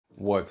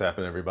What's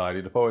happening, everybody?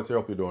 The Poets here.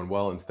 Hope you're doing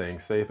well and staying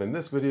safe. In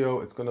this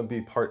video, it's going to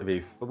be part of a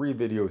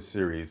 3-video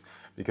series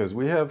because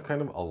we have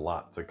kind of a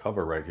lot to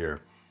cover right here.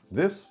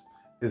 This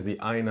is the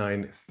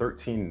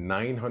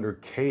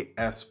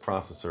i9-13900KS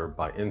processor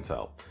by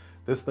Intel.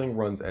 This thing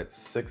runs at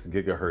 6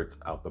 gigahertz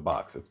out the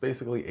box. It's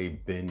basically a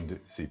binned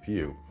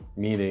CPU,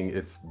 meaning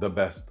it's the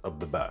best of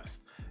the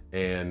best.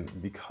 And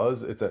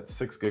because it's at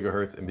 6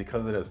 gigahertz and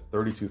because it has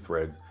 32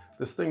 threads,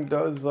 this thing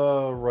does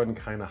run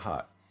kind of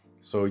hot.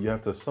 So you have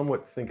to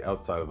somewhat think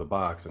outside of the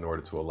box in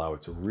order to allow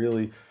it to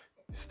really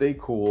stay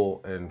cool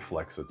and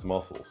flex its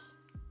muscles.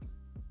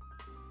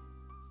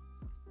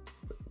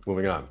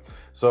 Moving on.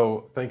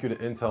 So thank you to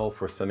Intel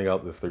for sending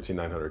out the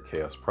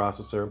 13900KS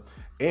processor,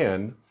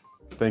 and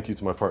thank you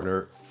to my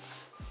partner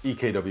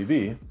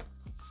EKWB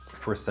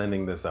for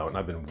sending this out. And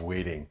I've been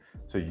waiting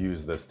to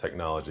use this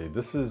technology.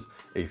 This is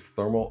a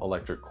thermal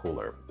electric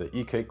cooler, the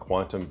EK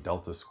Quantum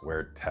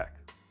Delta² TEC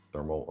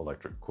thermal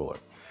electric cooler.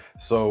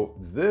 So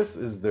this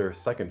is their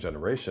 2nd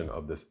generation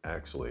of this,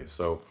 actually.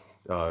 So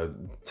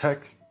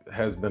TEC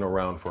has been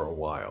around for a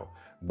while,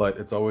 but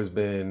it's always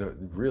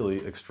been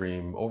really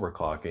extreme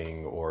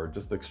overclocking or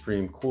just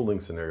extreme cooling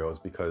scenarios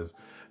because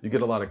you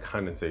get a lot of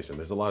condensation.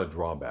 There's a lot of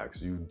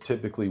drawbacks. You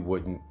typically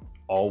wouldn't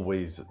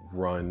always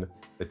run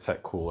a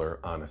TEC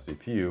cooler on a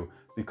CPU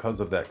because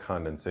of that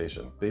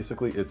condensation.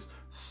 Basically, it's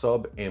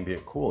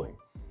sub-ambient cooling.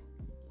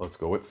 Let's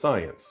go with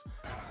science.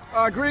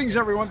 Greetings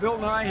everyone, Bill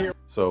Nye here.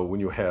 So when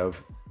you have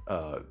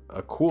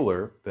a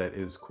cooler that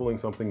is cooling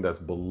something that's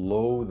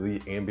below the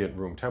ambient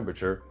room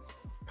temperature,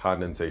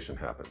 condensation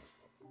happens.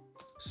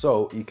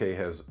 So EK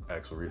has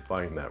actually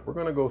refined that. We're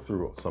gonna go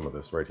through some of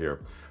this right here.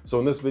 So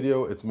in this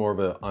video, it's more of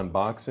an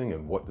unboxing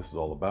and what this is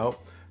all about.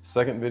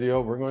 2nd video,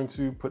 we're going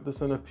to put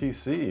this in a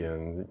PC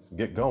and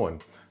get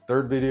going.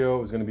 3rd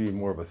video is gonna be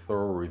more of a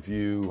thorough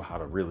review, how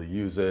to really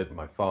use it,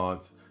 my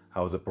thoughts,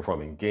 how is it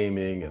performing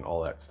gaming and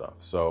all that stuff.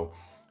 So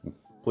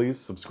please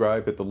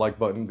subscribe, hit the like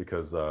button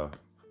because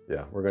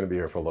yeah, we're gonna be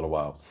here for a little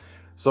while.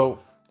 So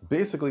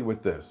basically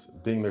with this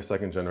being their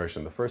 2nd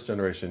generation, the 1st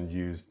generation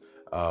used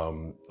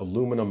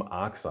aluminum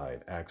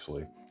oxide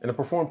actually, and it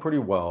performed pretty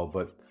well,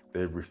 but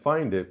they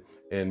refined it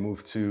and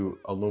moved to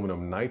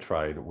aluminum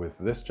nitride with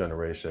this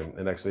generation,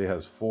 and actually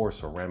has 4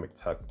 ceramic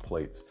tech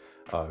plates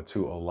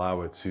to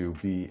allow it to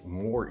be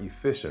more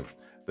efficient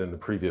than the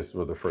previous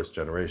or the 1st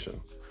generation.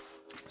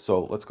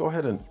 So let's go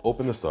ahead and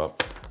open this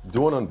up,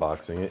 do an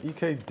unboxing. And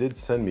EK did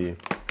send me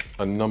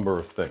a number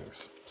of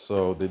things.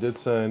 So they did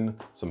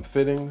send some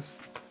fittings.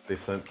 They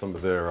sent some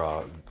of their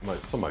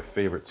some of my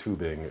favorite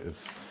tubing.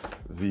 It's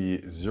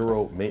the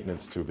zero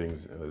maintenance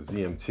tubings,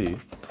 ZMT,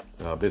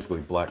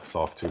 basically black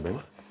soft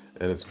tubing,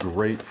 and it's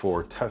great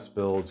for test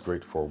builds,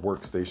 great for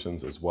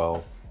workstations as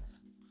well.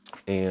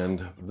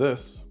 And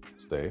this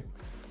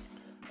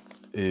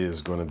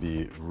is going to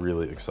be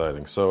really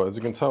exciting. So as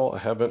you can tell, I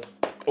haven't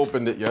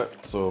opened it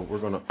yet, so we're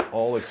going to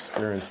all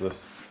experience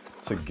this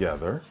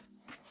together.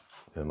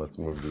 And let's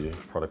move the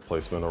product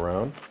placement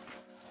around.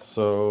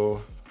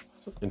 So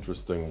it's an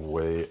interesting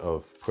way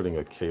of putting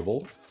a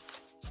cable.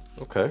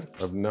 Okay,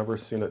 I've never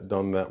seen it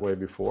done that way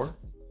before.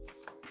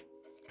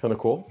 Kind of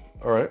cool.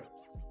 All right,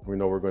 we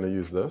know we're going to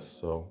use this,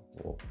 so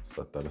we'll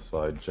set that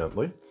aside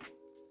gently.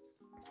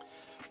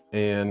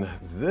 And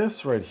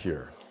this right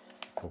here,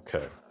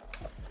 okay.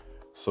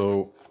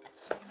 So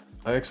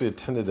I actually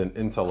attended an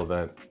Intel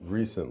event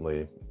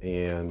recently,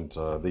 and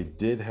they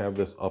did have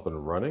this up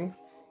and running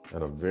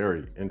and a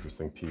very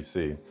interesting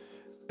PC.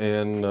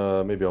 And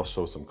maybe I'll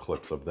show some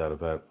clips of that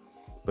event.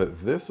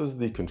 But this is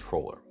the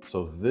controller.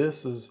 So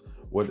this is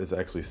what is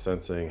actually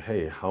sensing,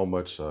 hey, how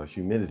much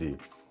humidity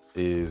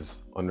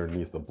is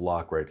underneath the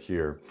block right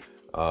here.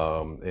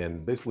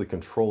 And basically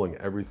controlling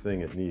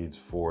everything it needs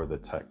for the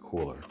TEC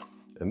cooler.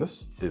 And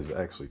this is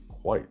actually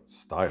quite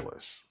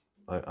stylish.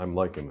 I'm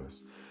liking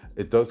this.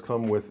 It does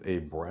come with a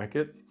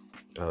bracket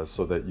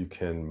so that you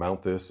can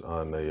mount this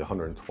on a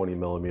 120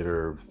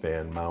 millimeter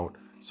fan mount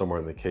somewhere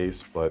in the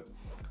case, but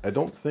I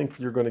don't think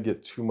you're going to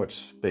get too much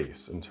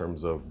space in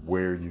terms of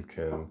where you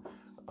can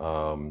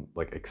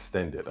like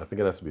extend it. I think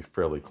it has to be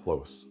fairly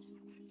close.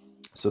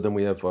 So then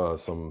we have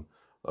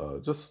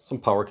just some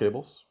power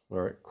cables. All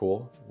right,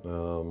 cool.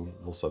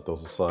 We'll set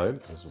those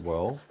aside as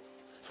well.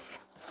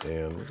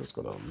 And we're just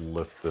going to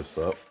lift this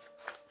up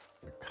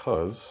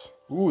because,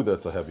 ooh,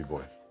 that's a heavy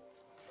boy.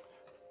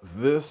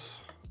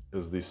 This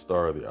is the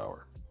star of the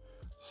hour.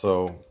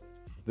 So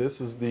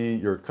this is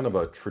your kind of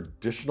a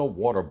traditional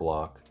water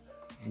block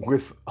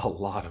with a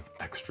lot of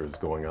extras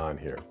going on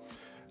here.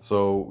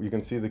 So you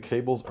can see the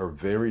cables are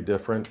very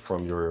different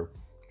from your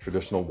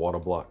traditional water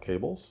block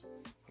cables.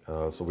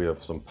 So we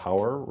have some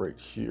power right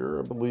here,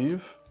 I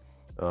believe,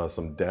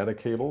 some data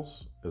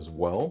cables as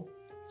well.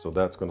 So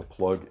that's going to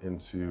plug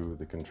into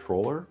the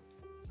controller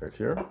right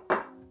here.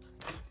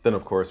 Then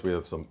of course we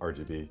have some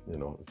RGB, you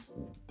know,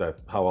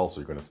 how else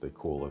are you going to stay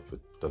cool if it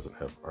doesn't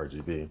have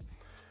RGB?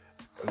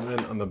 And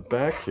then on the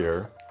back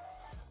here,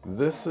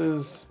 this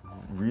is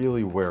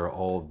really where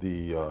all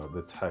the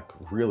TEC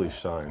really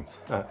shines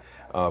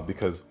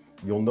because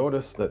you'll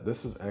notice that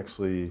this is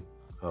actually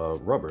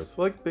rubber. It's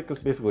like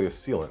basically a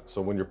sealant.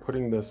 So when you're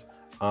putting this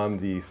on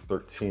the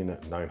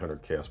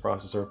 13900KS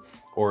processor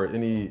or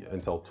any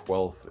Intel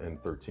 12th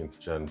and 13th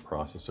gen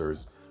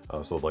processors,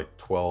 so like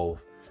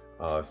 12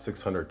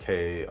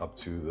 600K up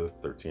to the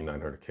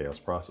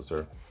 13900KS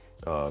processor,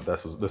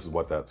 this is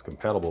what that's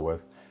compatible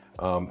with.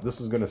 This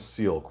is going to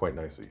seal quite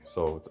nicely.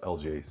 So it's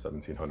LGA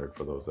 1700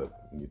 for those that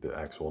need the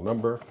actual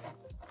number.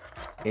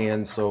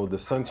 And so the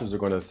sensors are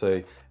going to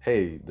say,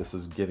 hey, this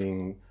is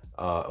getting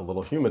a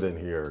little humid in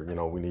here, you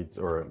know, we need,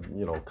 or,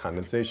 you know,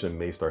 condensation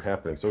may start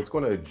happening. So it's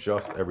going to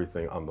adjust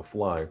everything on the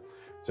fly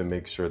to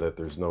make sure that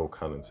there's no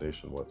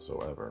condensation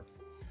whatsoever.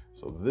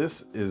 So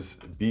this is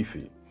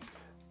beefy.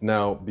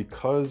 Now,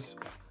 because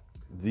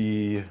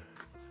you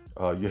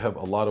have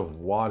a lot of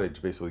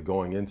wattage basically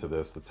going into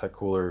this, the TEC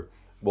cooler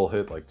will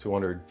hit like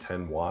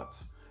 210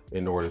 watts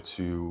in order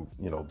to,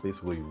 you know,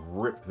 basically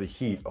rip the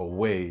heat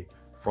away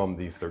from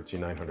the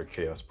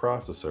 13900KS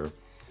processor.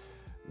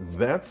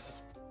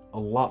 That's a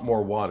lot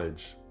more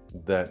wattage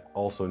that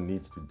also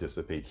needs to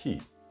dissipate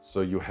heat.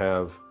 So you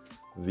have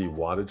the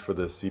wattage for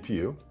the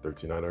CPU,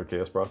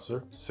 13900KS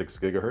processor, 6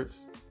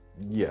 gigahertz.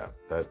 Yeah,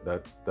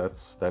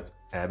 that's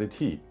added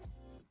heat.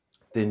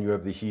 Then you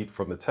have the heat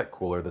from the TEC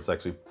cooler that's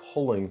actually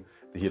pulling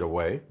the heat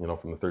away, you know,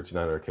 from the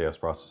 13900KS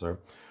processor.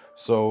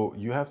 So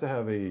you have to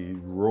have a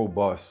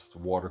robust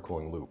water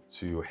cooling loop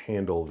to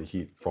handle the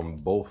heat from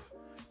both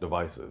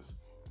devices.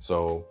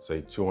 So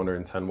say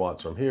 210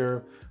 watts from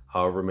here,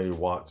 however many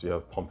watts you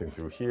have pumping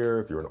through here,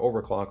 if you're an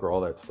overclocker, all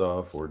that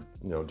stuff, or,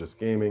 you know, just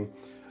gaming,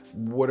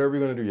 whatever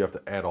you're gonna do, you have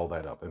to add all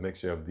that up. It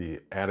makes you have the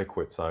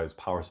adequate size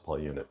power supply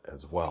unit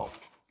as well.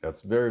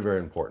 That's very, very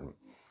important.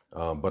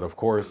 But of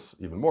course,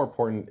 even more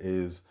important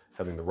is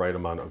having the right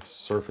amount of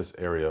surface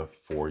area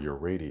for your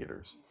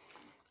radiators.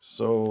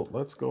 So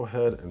let's go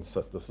ahead and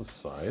set this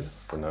aside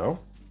for now.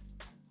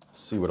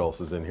 See what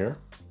else is in here.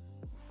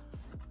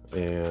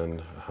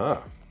 And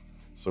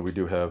so we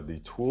do have the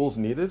tools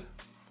needed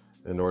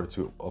in order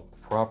to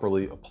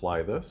properly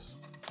apply this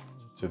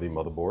to the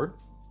motherboard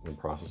and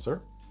processor.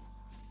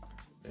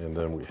 And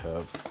then we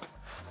have,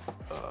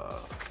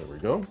 there we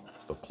go,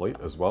 the plate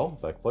as well,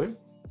 back plate.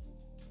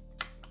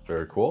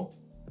 Very cool.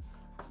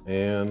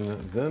 And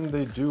then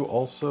they do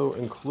also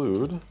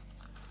include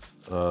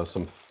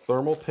some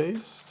thermal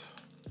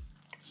paste.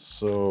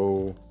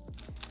 So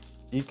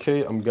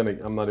EK, I'm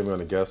not even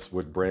gonna guess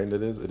what brand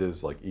it is. It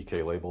is like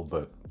EK labeled,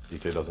 but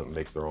EK doesn't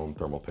make their own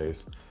thermal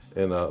paste.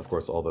 And of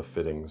course, all the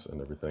fittings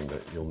and everything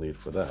that you'll need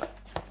for that.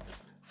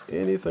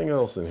 Anything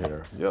else in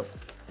here? Yep,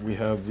 we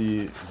have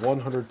the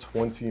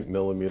 120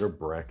 millimeter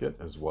bracket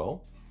as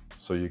well.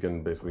 So you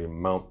can basically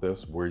mount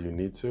this where you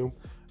need to.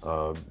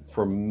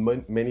 For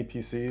many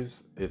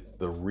PCs, it's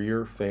the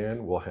rear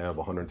fan will have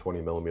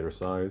 120 millimeter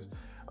size,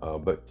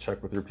 but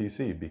check with your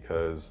PC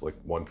because like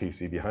one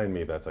PC behind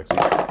me, that's actually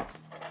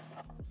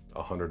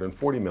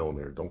 140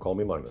 millimeter. Don't call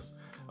me Linus.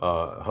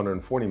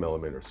 140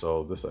 millimeter.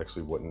 So this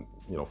actually wouldn't,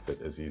 you know,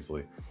 fit as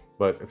easily.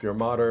 But if you're a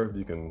modder,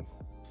 you can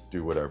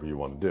do whatever you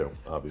want to do,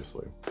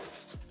 obviously.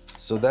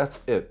 So that's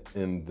it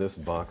in this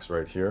box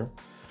right here.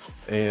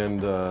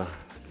 And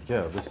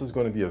yeah, this is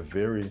going to be a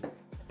very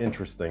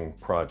interesting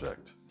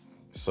project.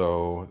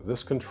 So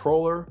this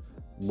controller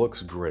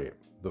looks great.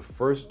 The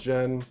first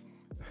gen,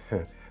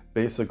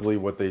 basically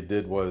what they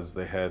did was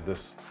they had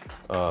this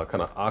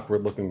kind of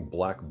awkward looking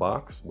black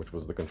box, which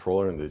was the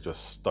controller, and they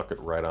just stuck it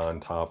right on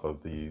top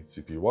of the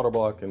CPU water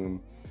block, and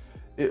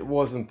it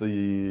wasn't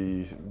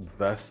the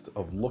best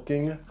of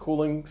looking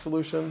cooling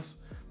solutions,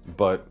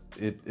 but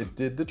it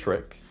did the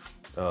trick.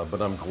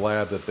 But I'm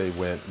glad that they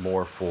went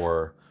more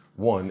for,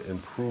 one,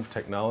 improved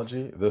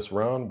technology this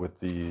round with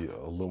the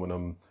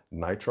aluminum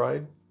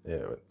nitride.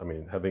 I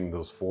mean, having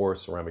those 4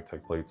 ceramic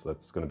TEC plates,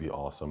 that's going to be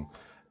awesome.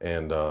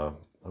 And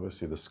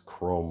obviously this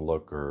chrome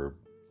look or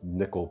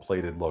nickel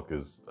plated look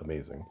is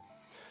amazing.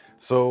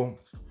 So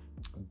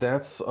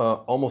that's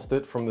almost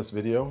it from this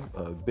video.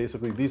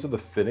 Basically, these are the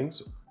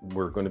fittings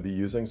we're going to be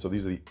using. So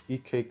these are the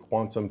EK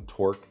Quantum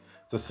Torque.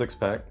 It's a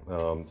 6-pack,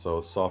 so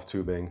soft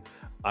tubing.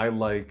 I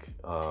like,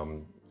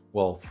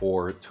 well,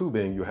 for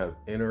tubing, you have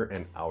inner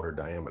and outer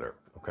diameter,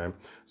 okay?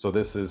 So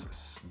this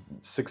is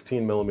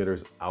 16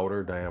 millimeters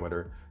outer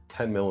diameter,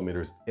 10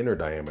 millimeters inner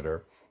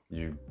diameter.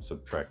 You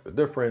subtract the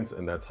difference,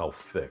 and that's how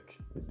thick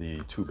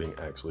the tubing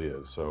actually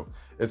is. So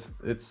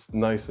it's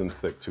nice and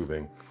thick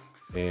tubing.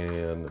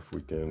 And if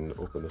we can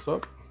open this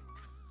up,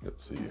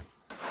 let's see.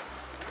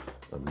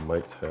 I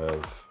might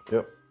have,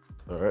 yep,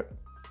 all right.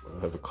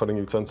 I have a cutting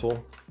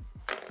utensil.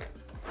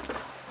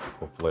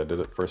 Hopefully I did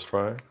it first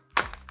try.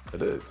 I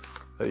did,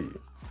 hey.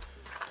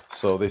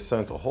 So they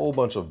sent a whole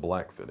bunch of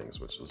black fittings,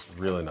 which is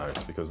really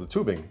nice because the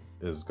tubing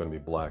is gonna be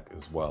black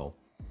as well.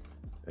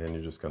 And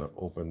you're just gonna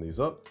open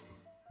these up,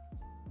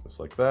 just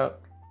like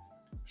that.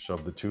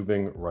 Shove the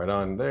tubing right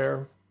on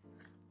there.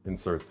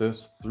 Insert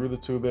this through the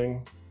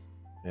tubing,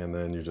 and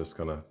then you're just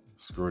gonna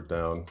screw it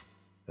down,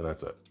 and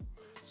that's it.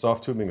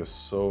 Soft tubing is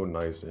so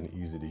nice and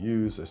easy to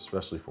use,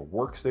 especially for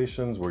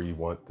workstations where you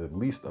want the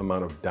least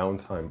amount of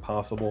downtime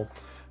possible.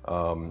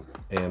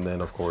 And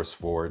then of course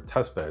for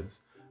test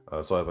beds,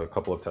 So I have a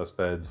couple of test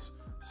beds.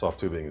 Soft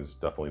tubing is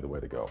definitely the way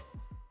to go,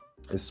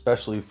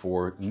 especially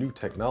for new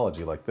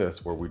technology like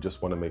this, where we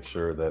just want to make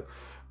sure that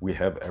we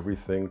have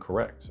everything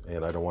correct.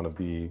 And I don't want to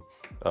be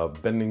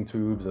bending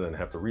tubes and then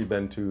have to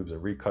rebend tubes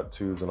and recut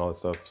tubes and all that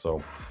stuff.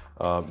 So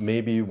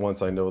maybe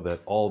once I know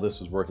that all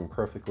this is working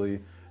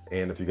perfectly,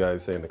 and if you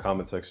guys say in the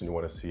comment section you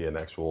want to see an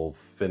actual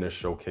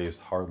finished showcased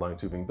hardline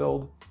tubing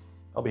build,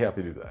 I'll be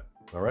happy to do that.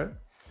 All right.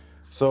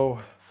 So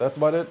that's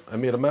about it. I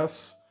made a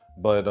mess,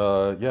 but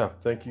yeah,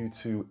 thank you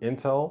to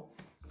Intel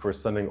for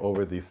sending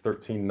over the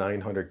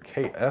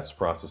 13900KS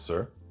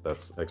processor.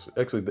 That's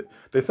actually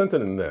they sent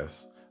it in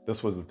this.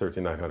 This was the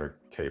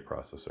 13900K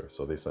processor,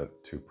 so they sent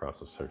 2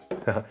 processors.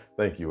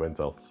 Thank you,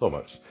 Intel, so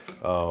much.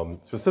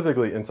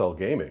 Specifically, Intel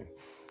Gaming.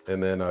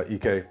 And then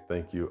EK,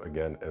 thank you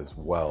again as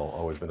well.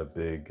 Always been a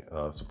big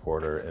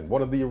supporter and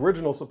one of the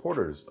original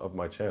supporters of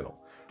my channel.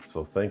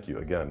 So thank you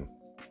again.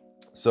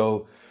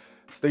 So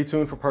stay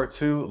tuned for part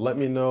 2. Let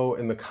me know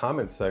in the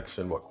comment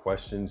section what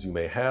questions you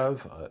may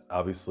have.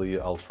 Obviously,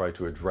 I'll try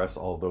to address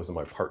all of those in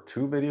my part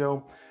 2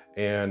 video.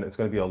 And it's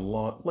going to be a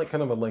long,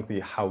 kind of a lengthy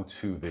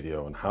how-to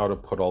video on how to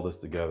put all this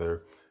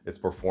together, its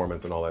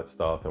performance and all that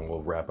stuff, and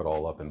we'll wrap it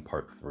all up in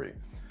part 3.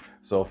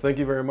 So thank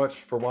you very much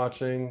for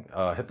watching.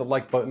 Hit the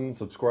like button,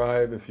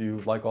 subscribe if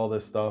you like all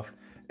this stuff,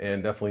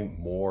 and definitely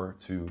more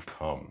to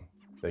come.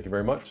 Thank you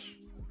very much.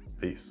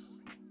 Peace.